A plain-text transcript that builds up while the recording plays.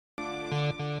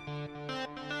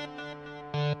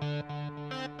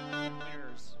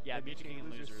Yeah, King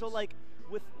and losers. So like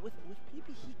with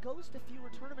PP, he goes to fewer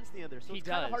tournaments than the others. So it's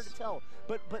kind of hard to tell.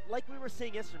 But like we were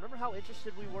saying yesterday, remember how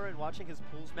interested we were in watching his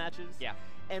pools matches? Yeah.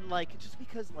 And like just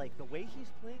because like the way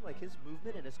he's playing, like his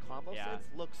movement and his combo sense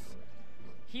looks.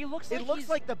 He looks like it looks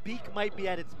like the beak might be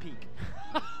at its peak.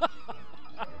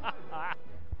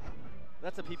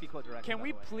 That's a PP quote directly. Can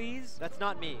we please? That's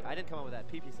not me. I didn't come up with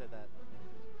that. PP said that.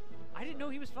 I didn't know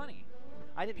he was funny.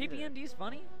 I didn't. PPMD's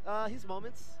funny? His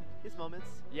moments. His moments.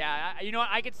 Yeah, you know what?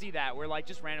 I could see that where like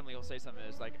just randomly he'll say something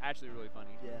that's like actually really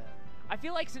funny. Yeah. I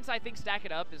feel like since I think Stack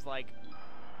It Up is like.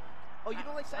 Oh, you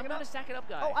don't like Stack It Up? I'm not a Stack It Up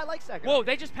guy. Oh, I like Stack It Up. Whoa,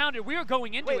 they just pounded. We were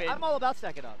going into it. Wait, I'm all about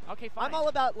Stack It Up. Okay, fine. I'm all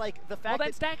about like the fact. Well,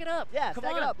 then Stack It Up. Yeah, Come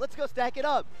Stack on. It Up. Let's go Stack It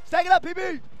Up. Stack It Up,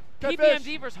 PP.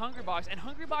 PPMD versus Hungrybox, and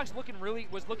Hungrybox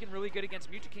was looking really good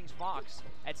against Muta King's Fox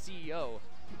at CEO.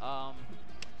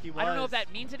 He was. I don't know if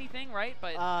that means anything, right?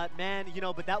 But man, you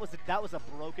know, but that was a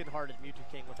broken-hearted Muta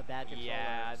King with a bad controller.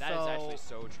 Yeah, that is actually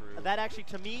so true. That actually,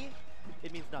 to me,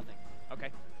 it means nothing. Okay.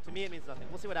 To me, it means nothing.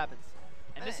 We'll see what happens.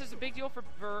 And this is a big deal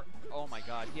for oh my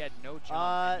God, he had no jump.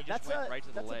 And he just went right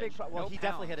to the ledge. A big well, he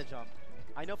definitely hit a jump.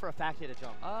 I know for a fact he hit a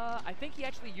jump. I think he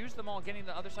actually used them all getting to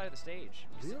the other side of the stage.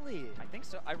 Really? I think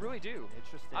so. I really do.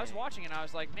 Interesting. I was watching and I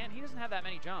was like, man, he doesn't have that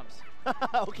many jumps.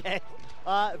 Okay.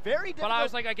 Very difficult. But I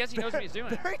was like, I guess he knows what he's doing.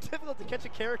 Very difficult to catch a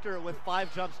character with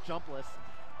 5 jumps jumpless.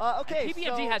 Okay, and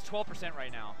PPMD has 12%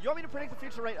 right now. You want me to predict the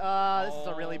future right? This is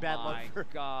a really bad look. Oh my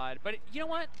God. But you know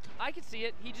what? I can see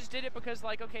it. He just did it because,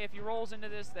 like, okay, if he rolls into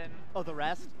this, then... Oh, the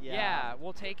rest? Yeah. Yeah,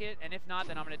 we'll take it. And if not,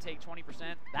 then I'm going to take 20%.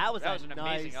 That was an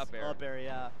nice amazing up air.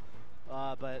 Yeah.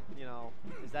 But, you know,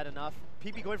 is that enough?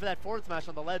 PP going for that forward smash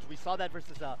on the ledge. We saw that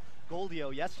versus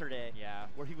Goldio yesterday. Yeah.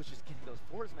 Where he was just getting those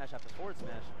forward smash after forward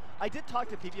smash. I did talk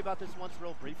to PP about this once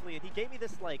real briefly, and he gave me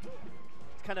this, like,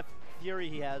 kind of theory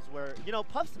he has where, you know,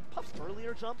 Puff's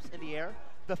earlier jumps in the air,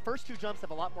 the first 2 jumps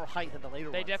have a lot more height than the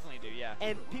later ones. They definitely do, yeah.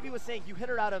 And PP was saying you hit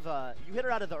her out of the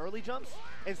early jumps,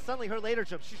 and suddenly her later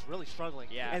jumps, she's really struggling.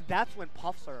 Yeah. And that's when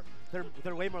Puffs are,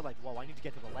 they're way more like, whoa, I need to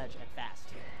get to the ledge and fast.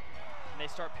 And they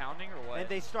start pounding or what? And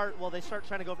they start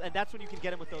trying to go, and that's when you can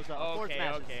get him with those forward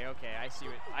smashes. Okay. I see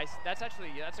what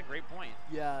that's a great point.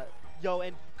 Yeah. Yo,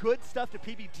 and good stuff to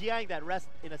PP DIing that rest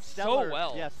in a stellar. So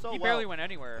well. Yeah, so well. He barely went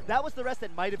anywhere. That was the rest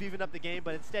that might have evened up the game,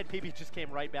 but instead PP just came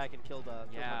right back and killed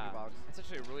Hungrybox. That's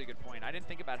actually a really good point. I didn't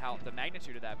think about how the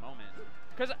magnitude of that moment.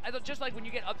 Because just like when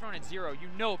you get up thrown at 0, you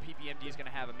know PPMD is going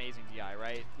to have amazing DI,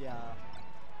 right? Yeah.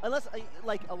 Unless,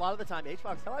 like, a lot of the time,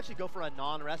 HBox, he'll actually go for a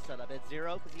non-rest setup at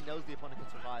 0 because he knows the opponent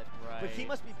can survive. Right. But he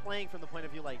must be playing from the point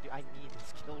of view like, dude, I need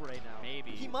this kill right now.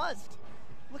 Maybe. He must.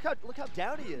 Look how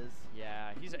down he is.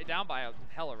 Yeah, he's down by a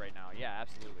hella right now. Yeah,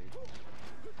 absolutely.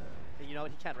 And you know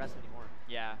what? He can't rest anymore.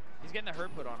 Yeah, he's getting the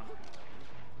hurt put on him.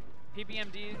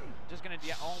 PPMD just going to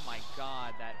oh my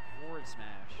God, that forward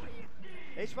smash.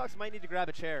 HBox might need to grab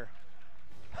a chair.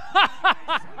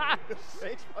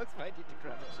 HBox might need to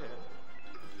grab a chair.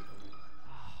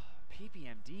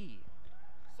 PPMD.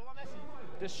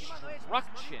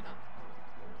 Destruction.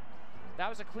 That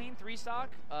was a clean 3-stock.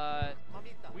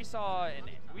 We saw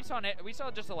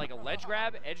just a ledge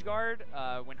grab, edge guard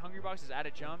when Hungrybox is out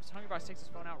of jumps. Hungrybox takes his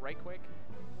phone out right quick.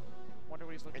 Wonder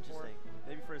what he's looking for.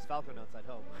 Maybe for his Falco notes, I'd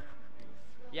hope.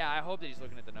 Yeah, I hope that he's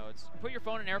looking at the notes. Put your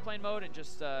phone in airplane mode and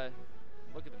just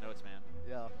look at the notes, man.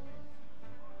 Yeah.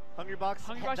 Hungrybox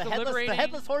deliberating. The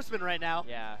headless horseman right now.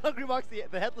 Yeah. Hungrybox,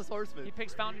 the headless horseman. He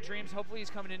picks Fountain Dreams. Hopefully he's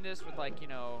coming into this with like, you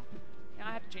know,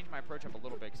 I have to change my approach up a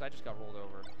little bit because I just got rolled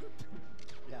over.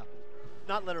 Yeah.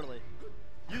 Not literally.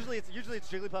 Usually it's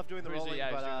Jigglypuff doing the rolling,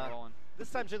 yeah, but this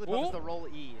time Jigglypuff is the roll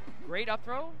E. Great up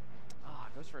throw.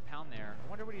 Goes for a pound there. I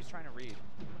wonder what he's trying to read.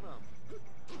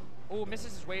 Oh,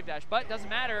 misses his wave dash, but doesn't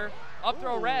matter. Up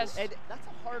throw rest. And that's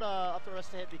a hard up throw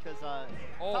rest to hit because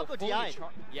Falco DI'd.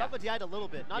 Falco DI'd a little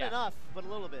bit. Not enough, but a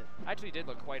little bit. Actually did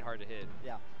look quite hard to hit.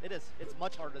 Yeah, it is. It's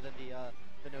much harder than the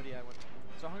no DI one.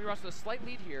 So Hungrybox with a slight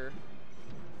lead here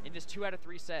in this 2 out of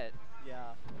 3 set.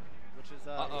 Yeah, which is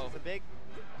a big...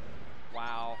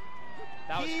 Wow.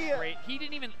 That was great. He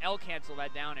didn't even L cancel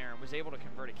that down air and was able to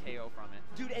convert a KO from it.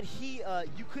 Dude, and he,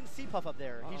 you couldn't see Puff up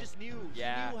there. He just knew.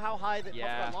 Yeah. He knew how high that Puff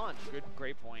got launched.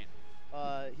 Great point.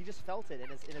 He just felt it in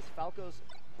his Falco's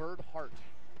bird heart.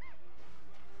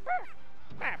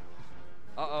 I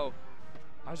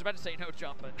was about to say no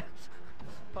jump, but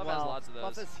Puff has lots of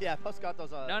those. Puff's got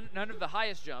those. None of the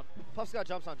highest jump. Puff's got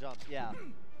jumps on jumps. Yeah.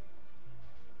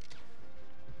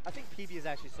 I think PB is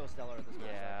actually so stellar at this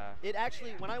matchup. Yeah. It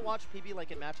actually, when I watch PB like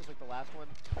in matches like the last one,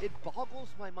 it boggles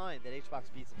my mind that HBox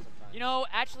beats him sometimes. You know,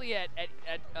 actually at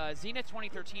Zenith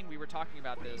 2013, we were talking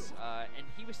about this, and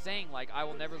he was saying, like, I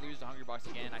will never lose to Hungrybox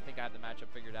again. I think I have the matchup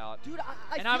figured out. Dude,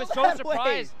 I was so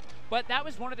surprised. But that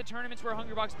was one of the tournaments where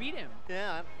Hungrybox beat him.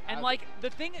 Yeah. And like the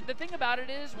thing about it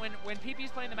is when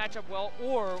PP's playing the matchup well,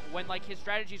 or when like his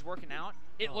strategy's working out,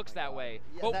 it looks that way.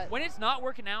 Yeah, but when it's not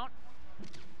working out,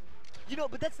 you know,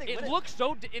 but that's the thing.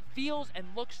 It feels and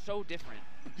looks so different.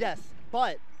 Yes,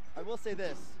 but I will say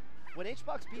this: when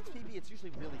HBox beats PB, it's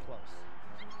usually really close.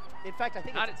 In fact, I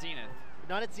think not at Zenith.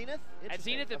 Not at Zenith. At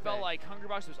Zenith, it felt like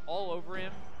Hungrybox was all over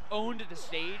him, owned the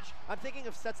stage. I'm thinking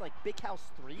of sets like Big House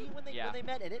 3 when they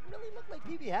met, and it really looked like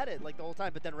PB had it like the whole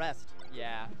time, but then rest.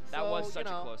 Yeah, that was such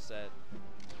a close set.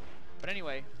 But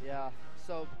anyway. Yeah.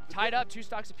 So tied up, 2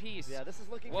 stocks apiece. Yeah, this is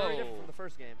looking very different from the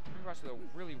first game. Hungrybox with a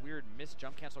really weird missed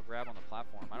jump cancel grab on the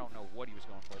platform. I don't know what he was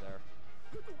going for there.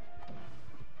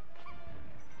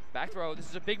 Back throw. This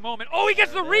is a big moment. Oh, he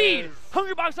gets the read.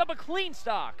 Hungrybox up a clean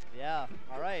stock. Yeah.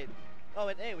 All right. Oh,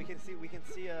 and hey, we can see.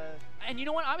 And you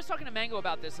know what? I was talking to Mango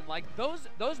about this, and like those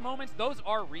moments, those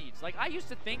are reads. Like I used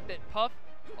to think that Puff.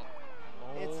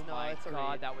 Oh my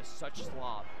God, that was such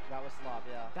slop. That was slop,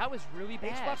 yeah. That was really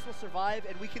bad. HBox will survive,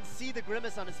 and we can see the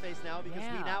grimace on his face now because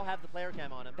we now have the player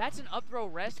cam on him. That's an up throw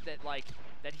rest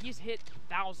that he's hit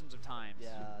thousands of times. Yeah,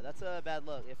 that's a bad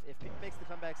look. If Pink makes the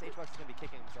comebacks, HBox is gonna be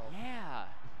kicking himself.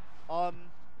 Yeah.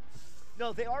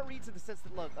 No, they are reads in the sense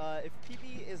that look, if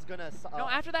PB is gonna. No,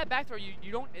 after that back throw,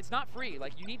 you don't. It's not free.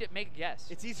 Like you need to make a guess.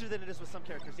 It's easier than it is with some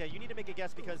characters. Yeah, you need to make a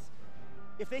guess because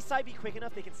if they side B quick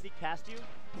enough, they can sneak past you.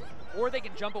 Or they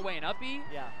can jump away and up B.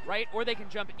 Yeah. Right? Or they can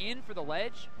jump in for the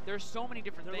ledge. There's so many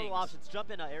different things. Little options.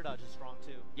 Jump in, air dodge is strong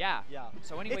too. Yeah. Yeah.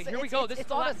 So anyway, here we go. It's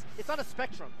on a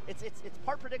spectrum. It's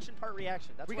part prediction, part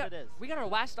reaction. That's what it is. We got our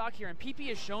last stock here, and PP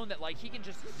has shown that like he can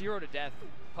just 0 to death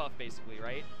Puff basically,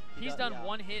 right? He's done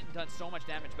one hit and done so much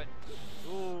damage, but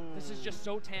this is just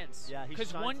so tense. Yeah.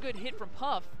 Because one good hit from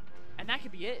Puff, and that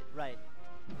could be it. Right.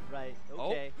 Right.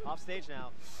 Okay. Off stage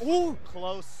now. Ooh.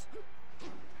 Close.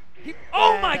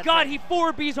 Oh my God, he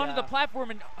 4Bs onto the platform,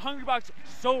 and Hungrybox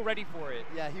so ready for it.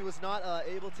 Yeah, he was not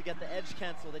able to get the edge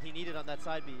cancel that he needed on that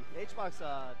side B. HBox,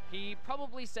 he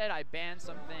probably said, I banned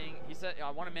something. He said,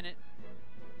 1 minute.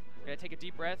 Gotta take a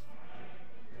deep breath.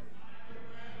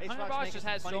 Hungrybox just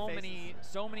has so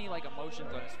many like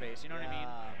emotions on his face, you know what I mean?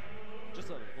 Just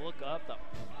a look up, the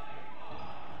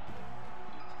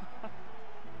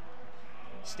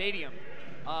Stadium.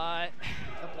 The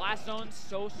blast zone's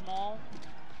so small.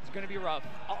 It's going to be rough.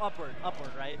 Upward,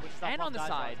 right? And on the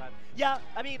side. Yeah,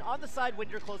 I mean, on the side when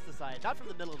you're close to the side, not from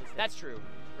the middle of the stage. That's true.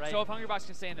 Right. So if Hungrybox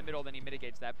can stay in the middle, then he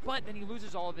mitigates that. But then he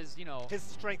loses all of his, his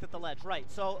strength at the ledge. Right.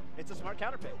 So it's a smart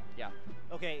counter pick. Yeah.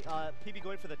 Okay, PB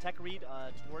going for the tech read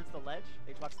towards the ledge.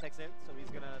 HBox techs in, so he's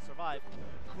going to survive.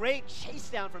 Great chase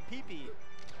down from PP.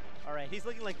 All right, he's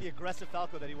looking like the aggressive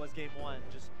Falco that he was game 1,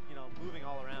 just, moving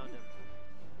all around him.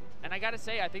 And I gotta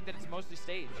say, I think that it's mostly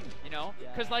staged,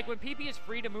 Because like when PP is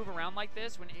free to move around like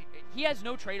this, when he has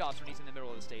no trade-offs when he's in the middle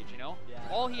of the stage, Yeah.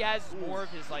 All he has is more of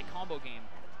his like combo game.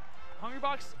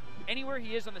 Hungrybox, anywhere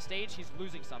he is on the stage, he's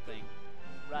losing something.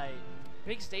 Right.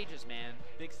 Big stages, man.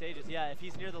 Big stages, yeah. If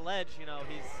he's near the ledge,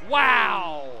 he's...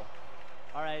 Wow!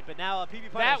 All right, but now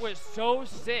PB punish. That was so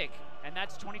sick, and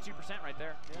that's 22% right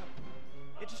there. Yeah.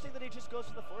 Interesting that he just goes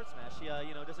for the forward smash.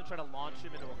 He, doesn't try to launch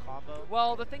him into a combo.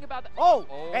 Well, the thing about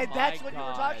and that's what you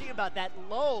were talking about, that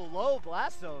low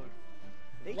blast zone.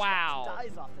 Wow.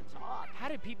 Dies off the top. How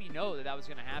did PP know that was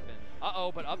going to happen?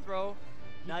 Uh-oh, but up throw.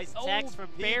 Nice text from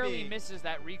PB. Barely misses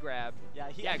that regrab.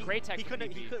 Yeah, great tech from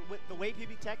PB. With the way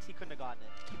PB techs, he couldn't have gotten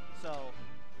it. So,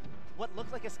 what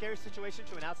looked like a scary situation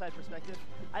to an outside perspective,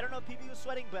 I don't know if PB was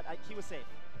sweating, but he was safe.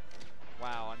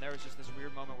 Wow, and there was just this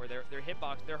weird moment where their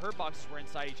hurt boxes were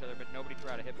inside each other, but nobody threw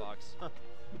out a hitbox. Huh.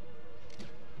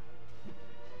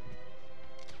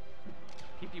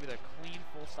 PP with a clean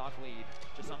full stock lead,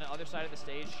 just on the other side of the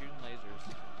stage shooting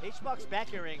lasers. HBox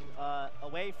back airing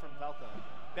away from Falco.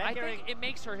 I think it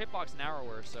makes her hitbox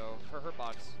narrower, so her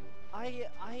hurtbox.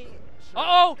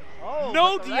 Sure.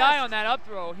 No DI on that up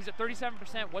throw. He's at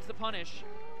 37%. What's the punish?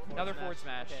 Another forward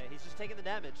smash. Okay, he's just taking the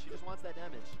damage. He just wants that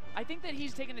damage. I think that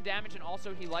he's taking the damage, and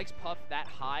also he likes Puff that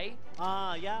high.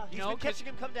 Yeah. He's been catching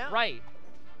him come down. Right.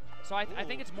 So I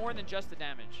think it's more than just the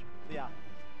damage. Yeah.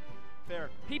 Fair.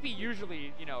 PP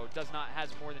usually, has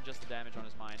more than just the damage on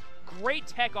his mind. Great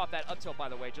tech off that up tilt, by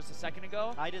the way, just a second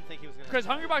ago. I didn't think he was going to. Because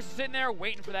Hungrybox is sitting there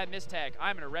waiting for that missed tech.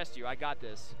 I'm going to arrest you. I got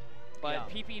this. But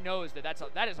PP knows that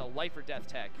that is a life or death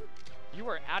tech. You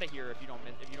are out of here if you don't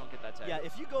get that tech. Yeah,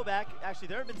 if you go back, actually,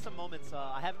 there have been some moments,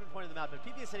 I haven't been pointing them out, but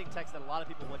PP is hitting techs that a lot of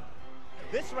people wouldn't.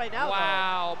 This right now,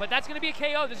 wow, but that's going to be a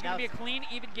KO. This is going to be a clean,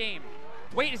 even game.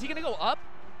 Wait, is he going to go up?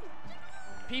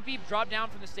 PP dropped down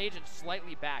from the stage and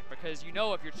slightly back because you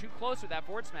know if you're too close with that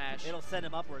forward smash, it'll send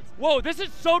him upwards. Whoa, this is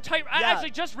so tight. I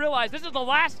actually just realized this is the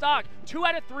last stock. 2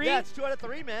 out of 3. Yeah, it's 2 out of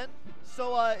 3, man.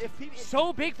 So if PP...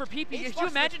 So big for PP. Could you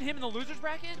imagine him in the loser's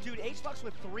bracket? Dude, HBox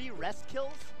with 3 rest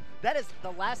kills, that is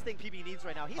the last thing PP needs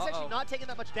right now. He's actually not taking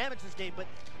that much damage this game, but...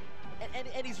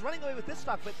 And he's running away with this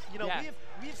stock, but, you know,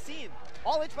 we've seen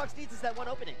all HBox needs is that one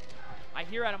opening. I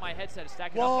hear out of my headset is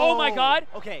stacking up. Oh my god!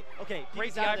 Okay.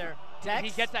 Great out there. He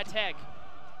gets that tech.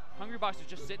 Hungrybox is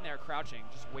just sitting there crouching,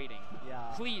 just waiting. Yeah.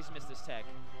 Please miss this tech.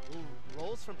 Ooh,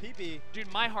 rolls from PP.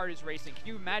 Dude, my heart is racing. Can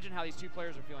you imagine how these two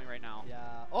players are feeling right now? Yeah.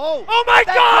 Oh my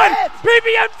god!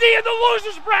 PPMD in the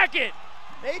losers bracket!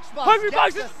 Hungrybox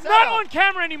is not on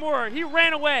camera anymore. He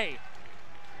ran away.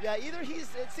 Yeah,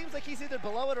 it seems like he's either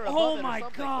below it or above it or something. Oh my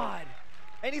god.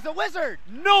 And he's a wizard.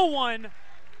 No one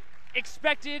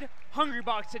expected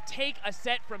Hungrybox to take a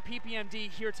set from PPMD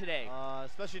here today.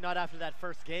 Especially not after that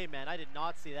first game, man. I did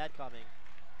not see that coming.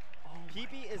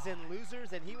 PP is in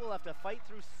losers, and he will have to fight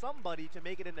through somebody to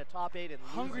make it into top 8 and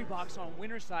Hungrybox on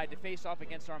winner's side to face off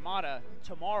against Armada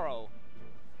tomorrow.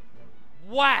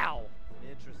 Wow.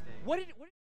 Interesting. What did